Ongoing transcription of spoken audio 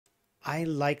I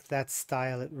like that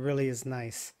style. It really is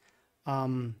nice.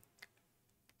 Um,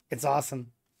 it's awesome.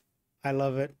 I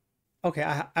love it. Okay,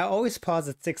 I always pause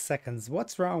at 6 seconds.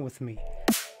 What's wrong with me?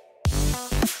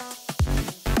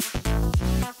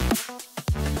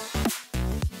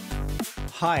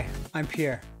 Hi, I'm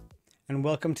Pierre, and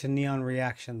welcome to Neon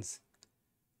Reactions.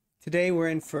 Today we're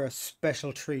in for a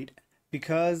special treat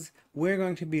because we're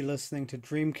going to be listening to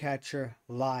Dreamcatcher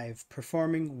live,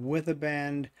 performing with a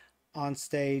band on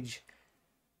stage.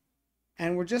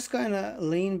 And we're just going to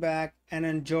lean back and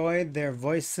enjoy their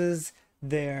voices,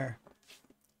 their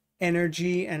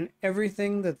energy, and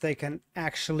everything that they can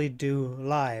actually do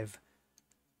live.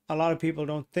 A lot of people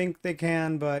don't think they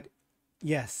can, but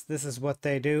yes, this is what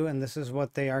they do and this is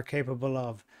what they are capable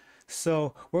of.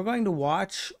 So we're going to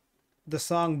watch the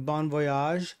song Bon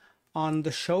Voyage on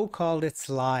the show called It's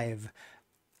Live.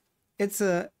 It's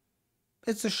a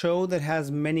show that has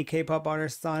many K-pop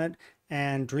artists on it,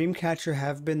 and Dreamcatcher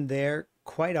have been there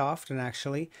quite often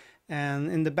actually.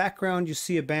 And in the background you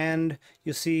see a band,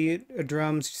 you see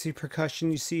drums, you see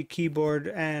percussion, you see a keyboard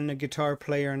and a guitar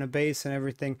player and a bass and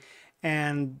everything.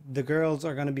 And the girls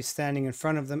are going to be standing in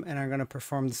front of them and are going to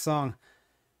perform the song.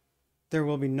 There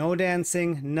will be no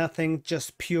dancing, nothing,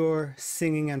 just pure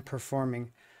singing and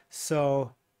performing.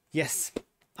 So yes,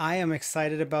 I am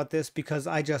excited about this because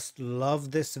I just love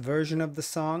this version of the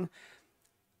song.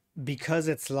 Because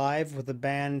it's live with a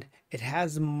band, it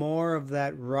has more of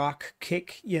that rock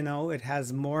kick, you know, it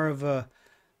has more of a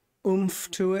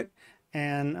oomph to it.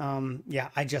 And yeah,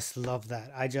 I just love that.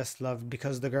 I just love,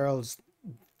 because the girls,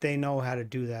 they know how to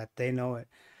do that. They know it.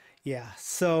 Yeah.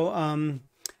 So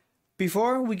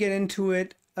before we get into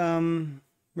it,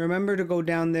 remember to go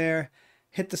down there,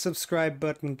 hit the subscribe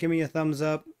button, give me a thumbs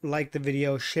up, like the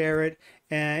video, share it.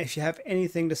 And if you have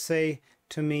anything to say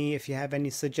to me, if you have any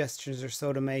suggestions or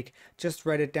so to make, just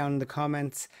write it down in the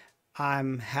comments.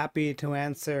 I'm happy to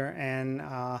answer, and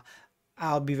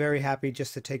I'll be very happy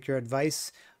just to take your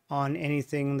advice on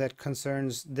anything that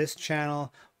concerns this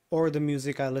channel or the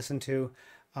music I listen to.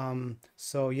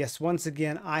 So yes, once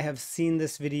again, I have seen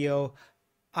this video.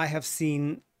 I have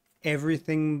seen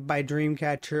everything by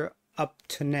Dreamcatcher up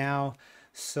to now,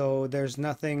 so there's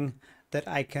nothing that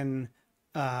I can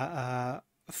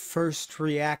first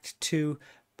react to,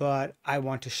 but I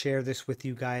want to share this with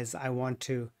you guys.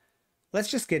 Let's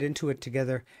just get into it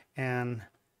together, and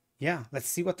yeah, let's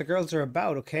see what the girls are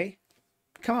about, okay?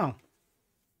 Come on.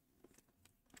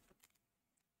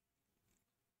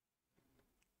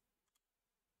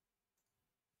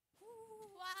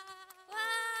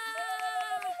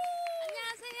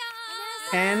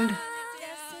 And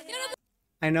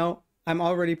I know I'm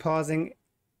already pausing.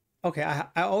 Okay,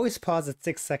 I always pause at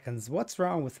 6 seconds. What's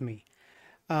wrong with me?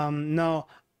 No.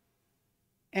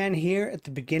 And here at the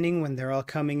beginning, when they're all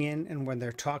coming in and when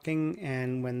they're talking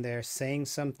and when they're saying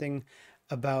something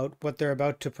about what they're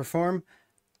about to perform,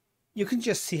 you can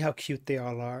just see how cute they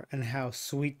all are and how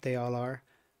sweet they all are,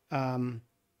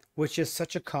 which is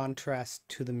such a contrast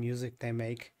to the music they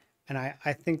make. And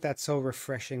I think that's so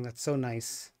refreshing. That's so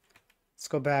nice. Let's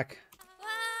go back.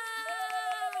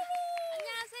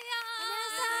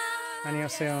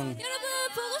 안녕하세요. 여러분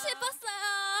보고 싶었어요.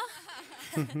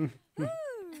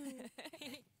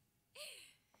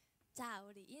 자,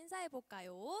 우리 인사해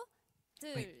볼까요?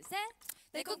 둘, 셋.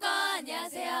 내 꿈꿔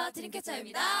안녕하세요.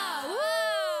 드림캐쳐입니다.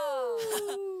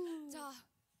 자,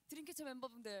 드림캐쳐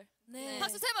멤버분들. 네.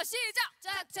 박수 세 번 시작.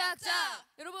 짝짝짝.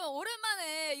 여러분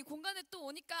오랜만에 이 공간에 또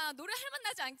오니까 노래 할 맛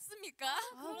나지 않습니까?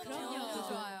 그럼요.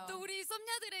 좋아요. 또 우리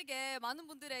썸녀들에게 많은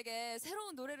분들에게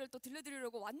새로운 노래를 또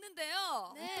들려드리려고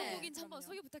왔는데요. 네. 어떤 곡인지 한번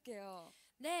소개 부탁해요.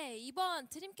 네, 이번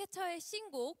드림캐쳐의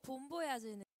신곡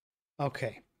본보야즈는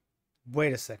Okay,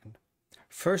 wait a second.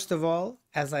 First of all,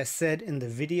 as I said in the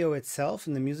video itself,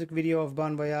 in the music video of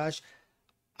Bon Voyage,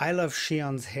 I love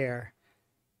Xi'an's hair.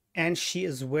 And she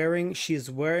is wearing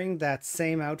that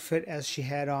same outfit as she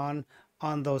had on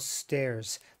those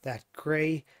stairs. That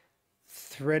gray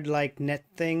thread-like net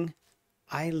thing.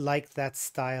 I like that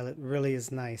style. It really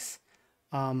is nice.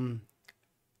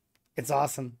 It's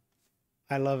awesome.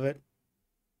 I love it.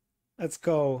 Let's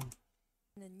go.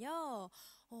 는요.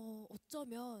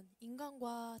 어쩌면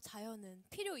인간과 자연은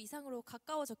필요 이상으로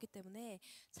가까워졌기 때문에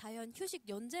자연 휴식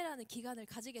연재라는 기간을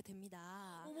가지게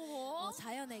됩니다.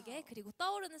 자연에게 그리고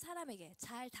떠오르는 사람에게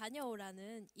잘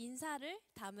다녀오라는 인사를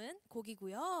담은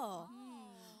곡이고요.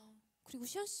 그리고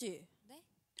시연 씨. 네?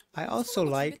 I also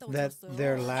like that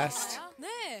their last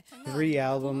네. 3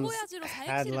 albums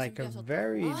had like a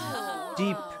very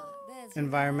deep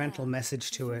environmental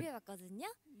message to it.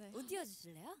 준비해봤거든요. 네. 운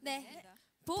띄워주실래요? 네.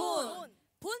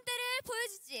 본때를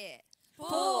보여주지.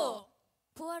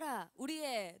 보아라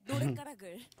우리의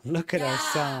노랫가락을. Look at our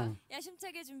song.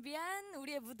 야심차게 준비한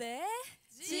우리의 무대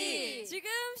G. 지금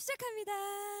시작합니다.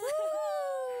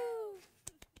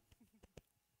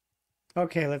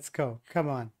 Okay, let's go. Come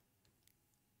on.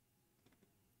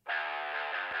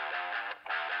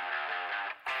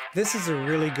 This is a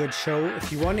really good show.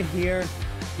 If you want to hear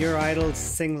your idols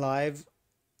sing live,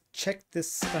 check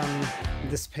this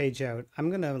this page out.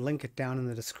 I'm gonna link it down in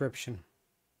the description.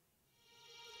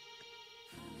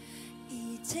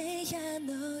 이제야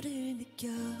너를 느껴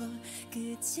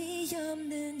끝이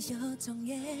없는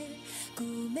여정에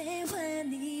꿈의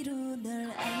환희로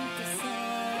널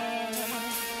안겠어.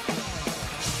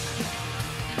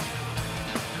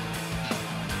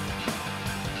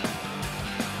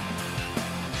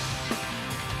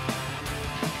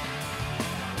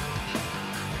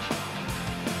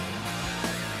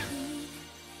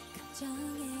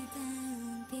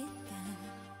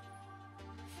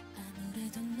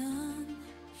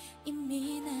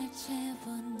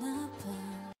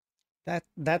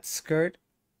 That skirt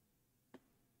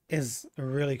is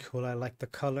really cool. I like the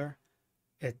color.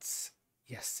 It's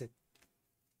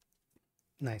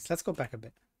nice. Let's go back a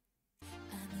bit.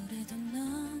 아무래도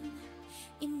넌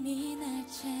이미 날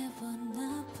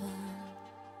채웠나 봐.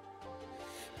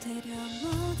 되려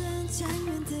모든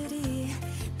장면들이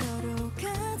너로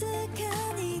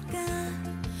가득하니까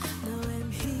No,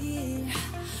 I'm here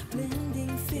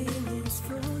blending feelings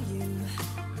for you.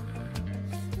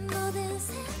 모든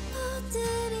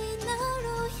세포들이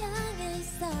너로 향해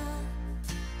있어.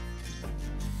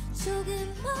 조금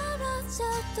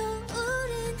멀어져도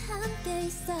우린 함께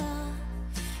있어.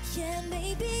 Yeah,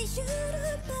 maybe you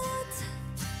don't, but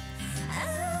I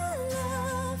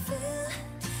love you.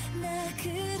 나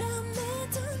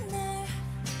그럼에도 날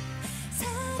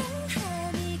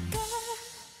사랑하니까.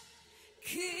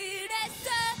 그래서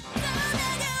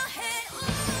떠나려 해.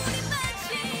 우리 마치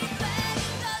빨간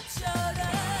것처럼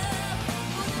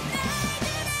모든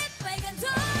날들의 빨간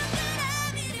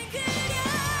동그라미를 그려.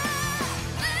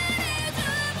 말해줘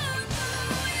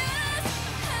bonvoyage.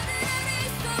 하늘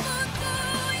아래서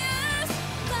bonvoyage.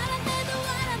 바람에도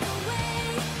I don't know way.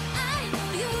 I know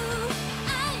you,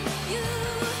 I know you.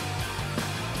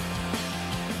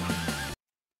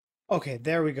 Okay,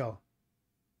 there we go.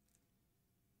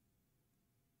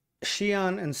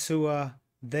 Xion and Sua,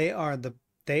 they are the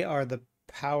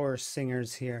power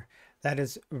singers here. That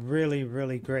is really,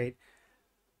 really great.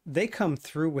 They come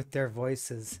through with their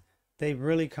voices. They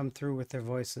really come through with their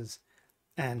voices.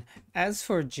 And as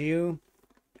for Jiu,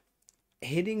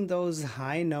 hitting those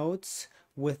high notes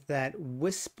with that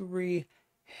whispery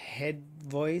head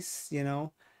voice, you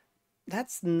know,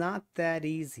 that's not that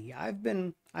easy. I've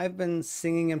been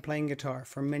singing and playing guitar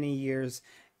for many years,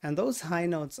 and those high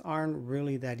notes aren't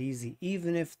really that easy,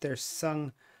 even if they're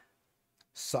sung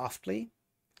softly.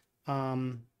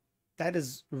 That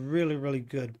is really, really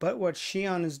good. But what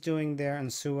Xion is doing there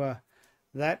and Sua,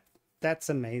 that's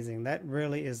amazing. That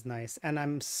really is nice. And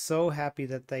I'm so happy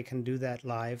that they can do that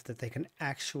live, that they can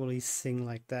actually sing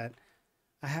like that.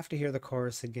 I have to hear the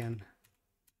chorus again.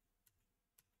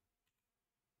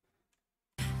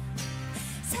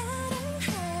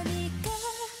 사랑하니까.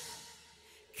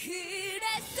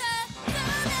 그래서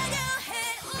떠나려 해.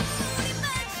 우리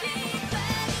마치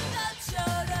빨간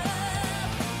것처럼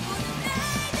모든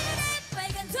날들의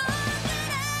빨간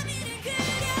동그라미를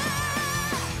그려.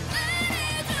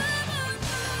 말해줘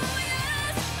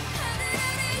bonvoyage. 하늘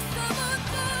아래서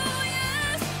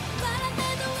bonvoyage.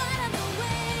 바람에도 I don't know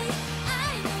way. I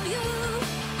know you,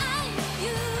 I know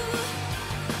you.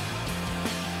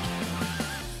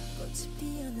 꽃이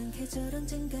피어난 계절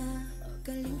언젠가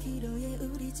엇갈린 기로에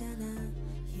우리잖아.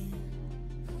 Yeah.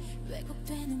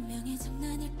 왜곡된 운명의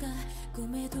장난일까.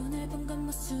 꿈에도 넓은 건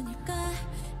무슨일까.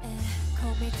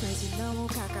 Call me crazy. 너무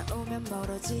가까우면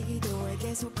멀어지기도 해.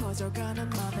 계속 커져가는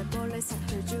맘에 몰래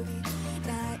상처주기.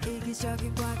 나의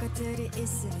이기적인 과거들이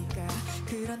있으니까.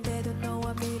 그런데도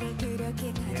너와 미래를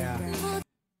그려긴 하니까.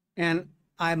 And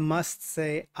I must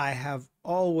say, I have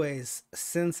always,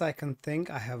 since I can think,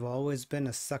 I have always been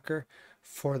a sucker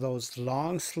for those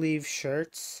long sleeve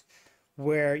shirts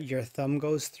where your thumb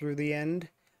goes through the end.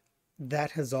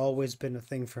 That has always been a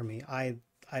thing for me. I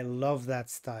love that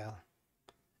style.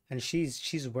 And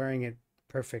she's wearing it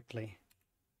perfectly.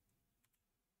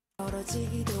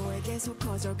 멀어지기도 해. 계속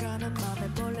커져가는 맘에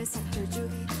몰래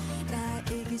상처주기.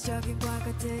 나의 이기적인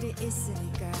과거들이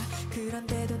있으니까.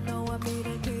 그런데도 너와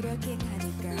미래를 그려긴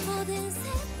하니까. 모든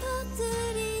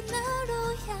세포들이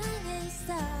너로 향해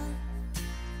있어.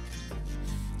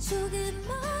 조금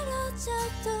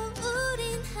멀어져도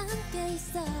우린 함께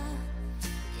있어.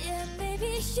 Yeah, maybe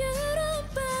you don't,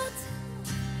 but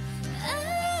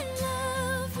I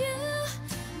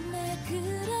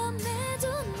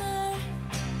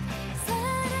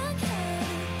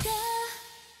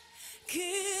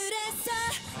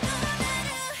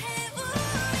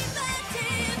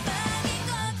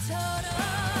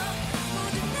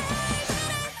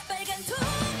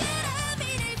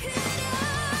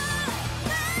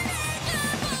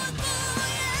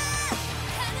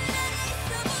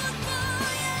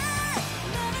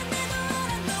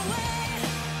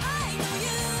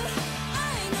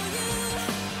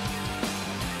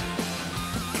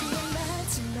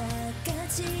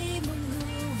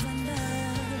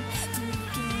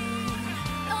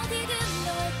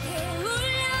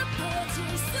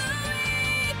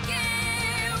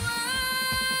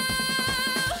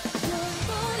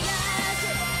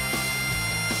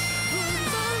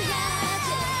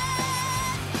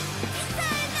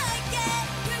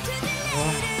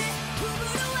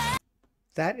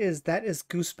that is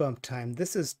goosebump time.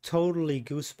 This is totally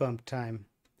goosebump time.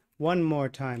 One more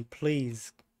time,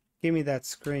 please. Give me that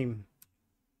scream.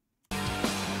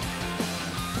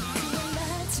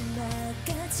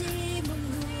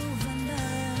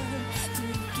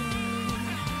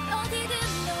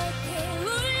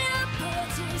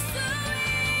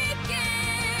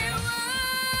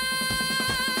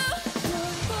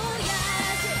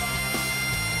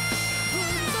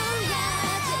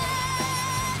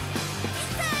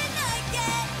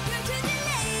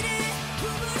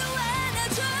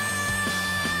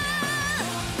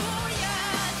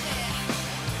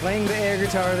 Playing the air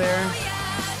guitar there.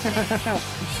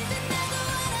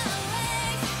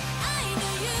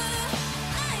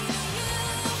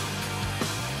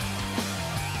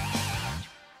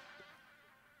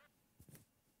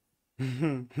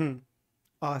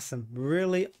 Awesome.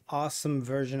 Really awesome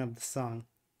version of the song.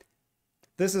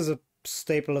 This is a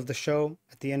staple of the show.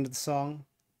 At the end of the song,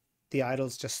 the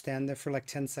idols just stand there for like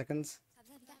 10 seconds.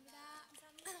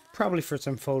 Probably for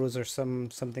some photos or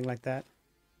something like that.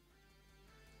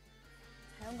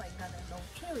 자연과 인간은 너무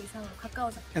필요 이상으로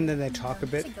가까워졌고 And then they talk a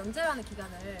bit. 연재라는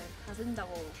기간을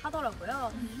가진다고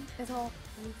하더라고요. 그래서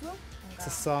모두 뭔가 It's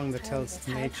a song that tells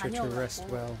잘 nature to rest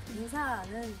다녀오라고 well.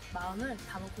 인사하는 마음을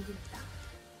담은 곡입니다.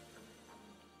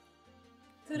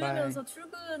 들으면서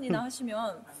출근이나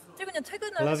하시면 퇴근이나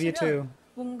퇴근을 Love you too. 하시면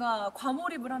뭔가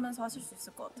과몰입을 하면서 하실 수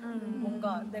있을 것 같아요.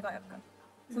 뭔가 내가 약간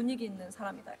분위기 있는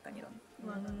사람이다 약간 이런.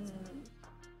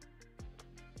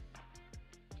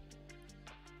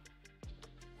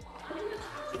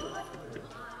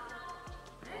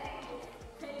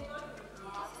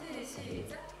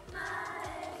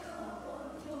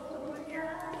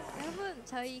 여러분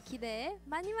저희 기대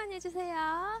많이 많이 해주세요.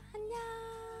 안녕.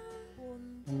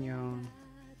 안녕.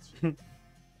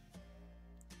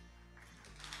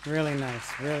 Really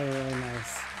nice. Really, really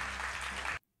nice.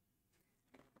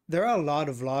 There are a lot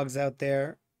of vlogs out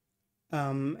there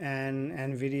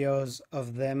and videos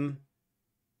of them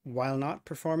while not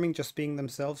performing, just being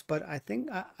themselves. But I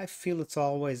think I feel it's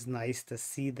always nice to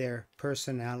see their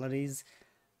personalities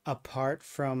apart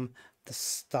from the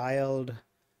styled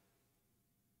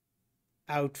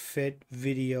outfit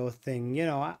video thing. You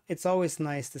know, it's always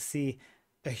nice to see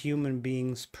a human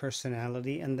being's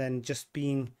personality, and then just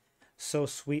being so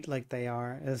sweet like they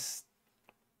are is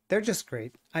they're just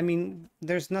great. I mean,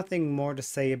 there's nothing more to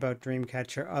say about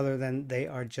Dreamcatcher other than they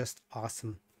are just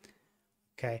awesome.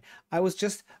 Okay, I was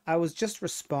just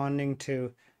responding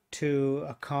to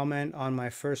a comment on my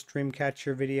first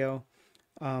Dreamcatcher video.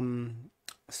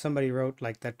 Somebody wrote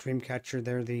like that Dreamcatcher,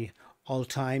 they're the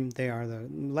all-time, they are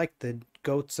the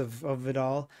goats of it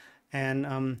all.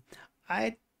 And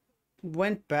I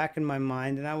went back in my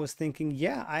mind and I was thinking,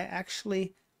 yeah, I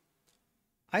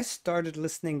started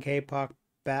listening K-pop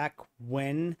back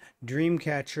when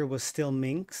Dreamcatcher was still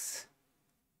Minx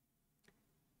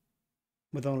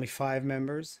with only 5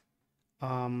 members.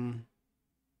 And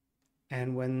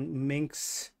when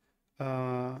Minx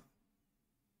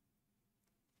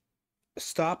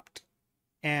stopped,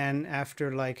 and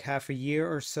after like half a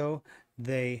year or so,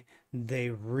 they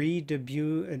debuted,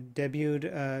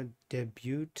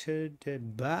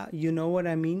 you know what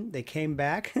I mean? They came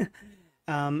back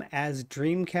as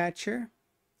Dreamcatcher,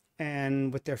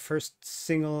 and with their first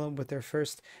single, with their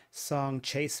first song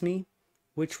Chase Me,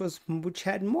 which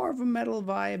had more of a metal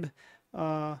vibe.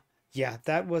 Yeah,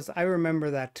 I remember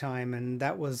that time, and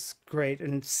that was great.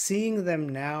 And seeing them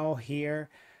now here,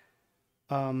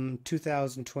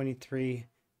 2023,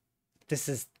 this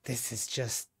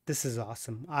is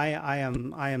awesome. I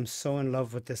am so in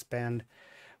love with this band,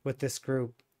 with this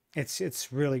group.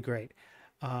 It's really great.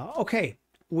 Okay,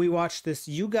 we watched this.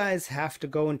 You guys have to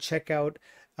go and check out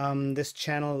this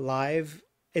channel live.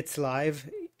 It's live.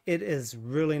 It is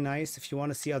really nice. If you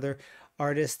want to see other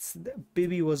artists,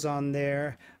 Bibi was on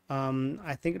there.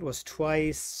 I think it was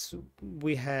twice.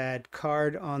 We had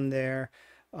Card on there.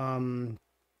 I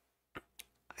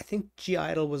think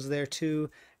G-Idol was there too,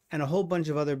 and a whole bunch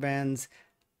of other bands.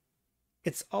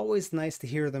 It's always nice to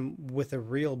hear them with a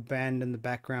real band in the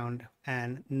background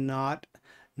and not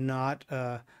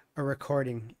a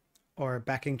recording or a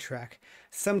backing track.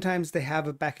 Sometimes they have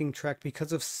a backing track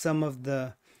because of some of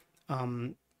the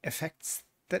effects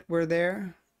that were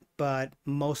there, but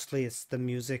mostly it's the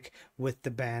music with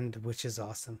the band, which is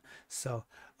awesome. So,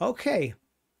 okay,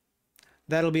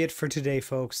 that'll be it for today,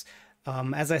 folks.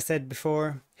 As I said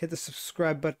before, hit the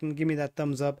subscribe button, give me that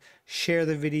thumbs up, share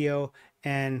the video,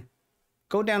 and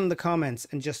go down in the comments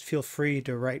and just feel free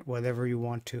to write whatever you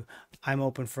want to. I'm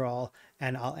open for all,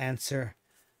 and I'll answer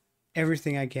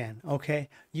everything I can. Okay,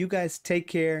 you guys take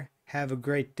care, have a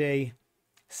great day,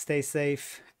 stay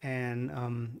safe, and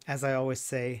as I always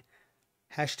say,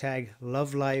 hashtag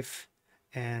love life,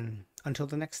 and until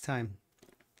the next time,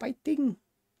 fighting.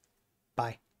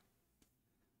 Bye.